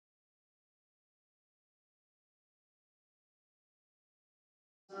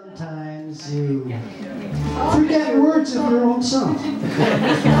Sometimes you forget words of your own song.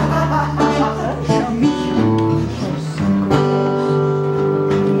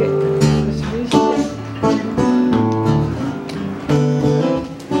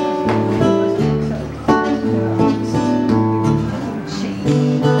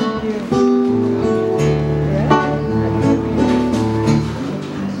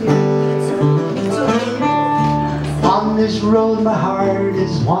 On this road my heart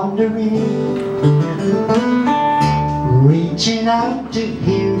is wandering, reaching out to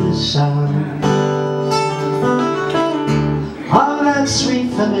hear the sound of that sweet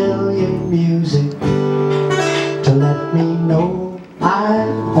familiar music to let me know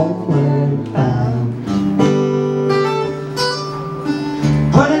I'm homeward bound.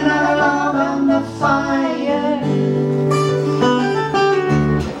 Put another log on the fire,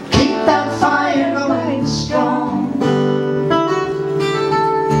 keep that fire going strong.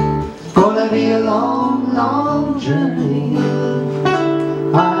 Gonna be a long, long journey.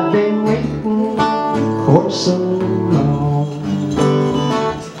 I've been waiting for so long.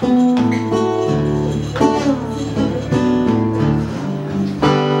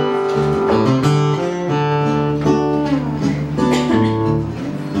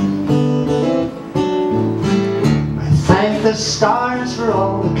 I thank the stars for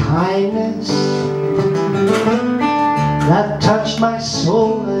all the kindness that touched my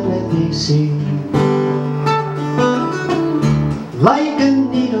soul and let me see. Like a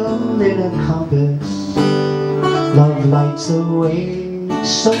needle in a compass, love lights the way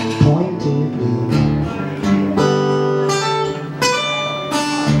so pointedly.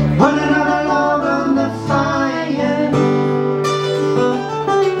 Put another log on the fire,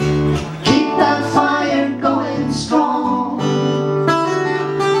 keep that fire going strong.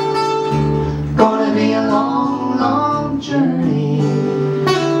 Gonna be a long, long journey.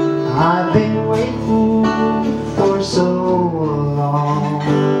 I've been waiting for so long.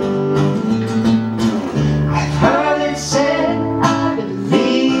 I've heard it said, I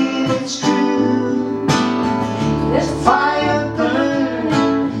believe it's true. There's a fire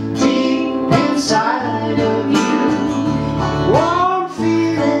burning deep inside of you, a warm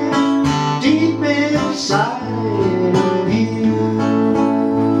feeling deep inside of you.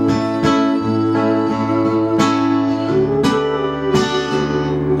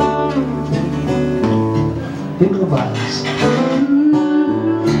 Improvise.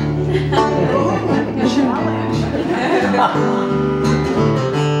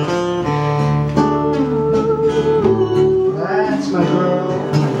 That's my girl.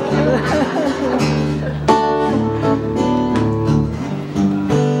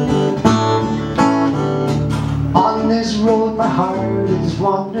 On this road my heart is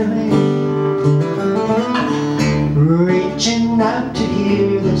wandering, reaching out to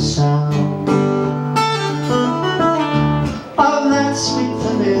hear the sound of that sweet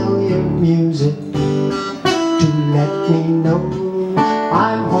familiar music to let me know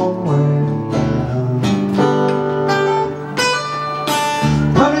I'm homeward bound.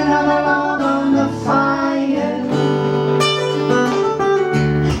 Put another log on the fire,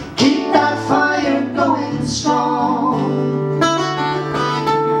 keep that fire going strong.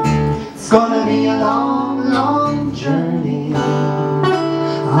 It's gonna be a long, long journey.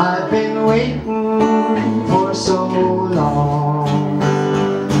 I've been waiting for so long.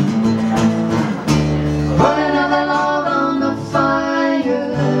 Put another log on the fire,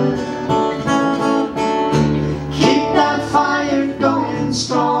 keep that fire going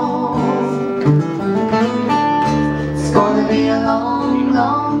strong. It's gonna be a long,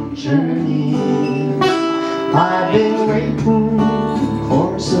 long journey. I've been waiting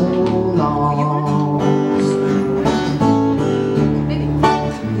for so long.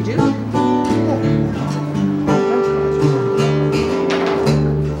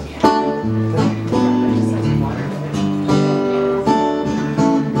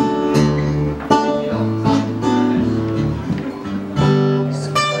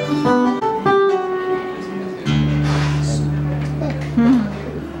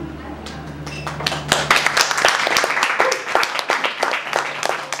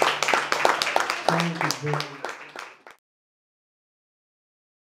 Thank you.